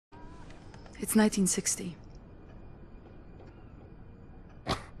It's 1960.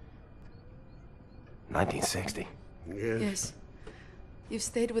 1960? Yes. You've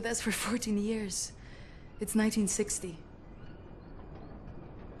stayed with us for 14 years. It's 1960.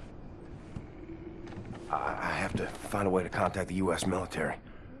 I have to find a way to contact the U.S. military.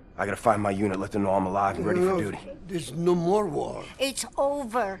 I gotta find my unit, let them know I'm alive and ready for duty. There's no more war. It's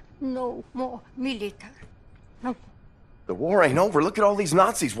over. No more military. No. The war ain't over. Look at all these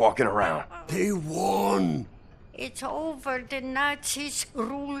Nazis walking around. They won. It's over. The Nazis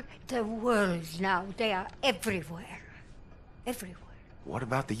rule the world now. They are everywhere. Everywhere. What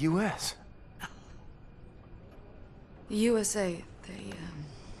about the U.S.? The USA, they,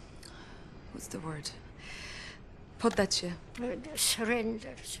 what's the word? Poddacie.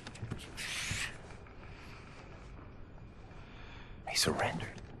 Surrenders. He surrendered.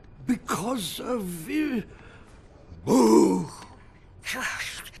 Because of... Boo!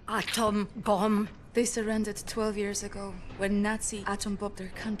 Atom bomb. They surrendered 12 years ago when Nazi atom bombed their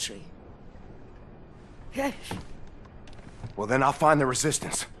country. Yes. Well, then I'll find the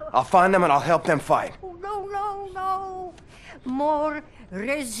resistance. I'll find them and I'll help them fight. Oh, no, no, no. More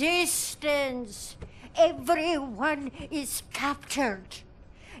resistance. Everyone is captured.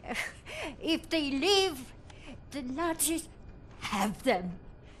 If they leave, the Nazis have them.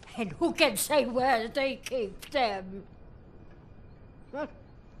 And who can say where they keep them?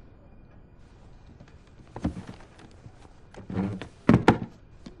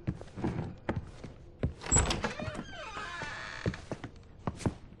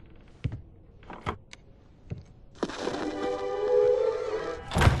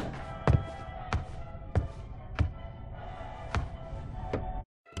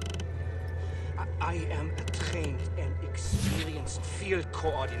 I am a trained and experienced field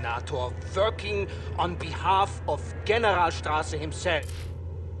coordinator working on behalf of General Strasse himself.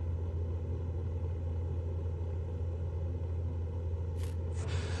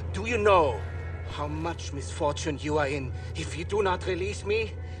 Do you know how much misfortune you are in if you do not release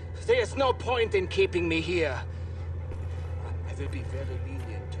me? There is no point in keeping me here. I will be very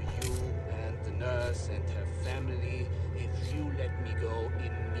lenient to you and the nurse and her family if you let me go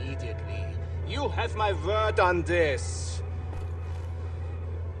immediately. You have my word on this.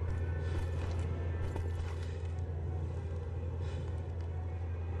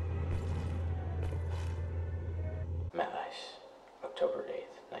 October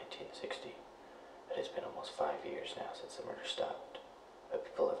 8th, 1960. It has been almost 5 years now since the murder stopped, but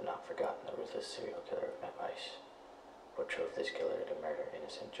people have not forgotten the ruthless serial killer of Ice. What drove this killer to murder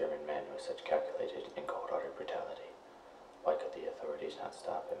innocent German men with such calculated and cold-hearted brutality? Why could the authorities not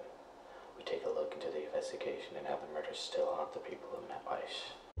stop him? We take a look into the investigation and how the murders still haunt the people of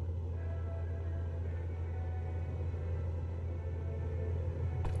Ice.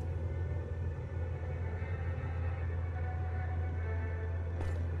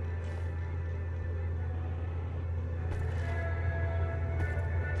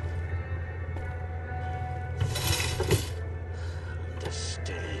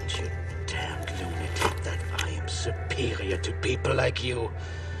 Understand, you damned lunatic, that I am superior to people like you.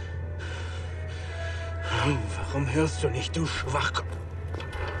 Warum hörst du nicht, du Schwachkopf?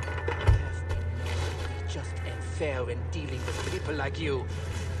 Just unfair in dealing with people like you.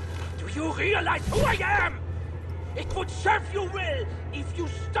 Do you realize who I am? It would serve you well if you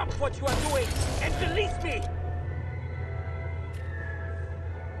stop what you are doing and release me.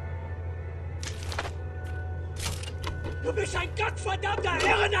 Du bist ein gottverdammter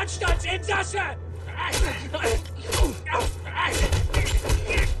Irrenanstaltsinsasse!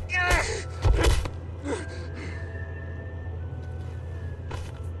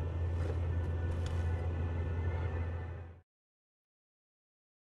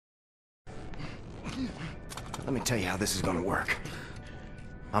 Let me tell you how this is gonna work.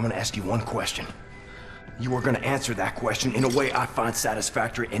 I'm gonna ask you one question. You are gonna answer that question in a way I find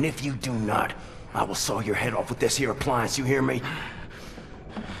satisfactory, and if you do not, I will saw your head off with this here appliance, you hear me?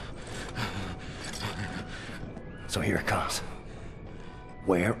 So here it comes.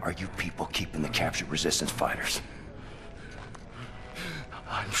 Where are you people keeping the captured resistance fighters?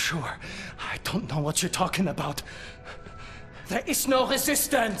 I'm sure. I don't know what you're talking about. There is no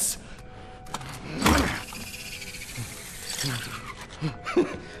resistance!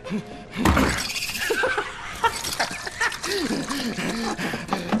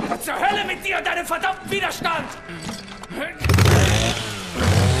 Was zur Hölle mit dir und deinem verdammten Widerstand? Nein!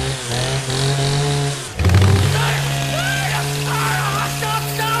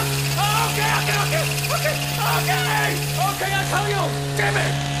 Stop! Okay, I'll tell you! Damn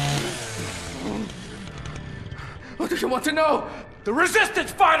it! What do you want to know? The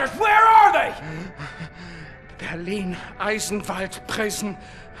resistance fighters, where are they? Berlin, Eisenwald, prison.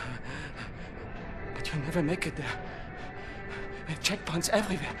 But you'll never make it there. There are checkpoints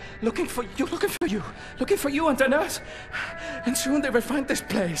everywhere, looking for you and the nurse. And soon they will find this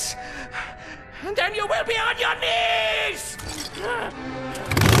place. And then you will be on your knees!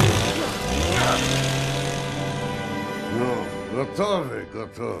 No, gotowy.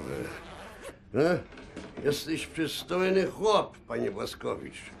 Jesteś przystojny chłop, panie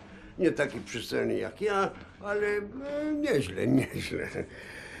Blazkowicz. Nie taki przystojny jak ja, ale nieźle.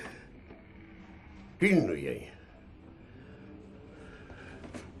 Pilnuj jej.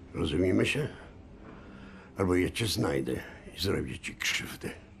 Rozumiemy się? Albo ja cię znajdę i zrobię ci krzywdę.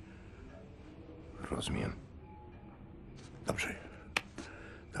 Rozumiem. Dobrze.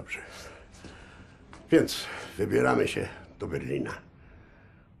 Więc wybieramy się do Berlina.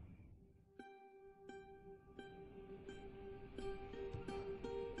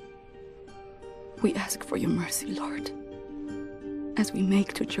 We ask for your mercy, Lord, as we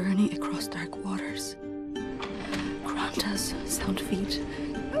make to journey across dark waters. Grant us sound feet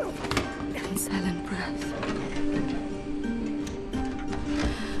and silent breath.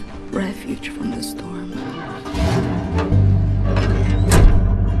 Refuge from the storm.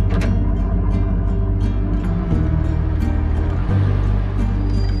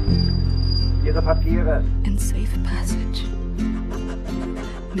 Ihre Papiere. And safe passage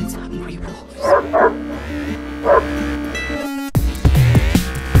amidst hungry wolves.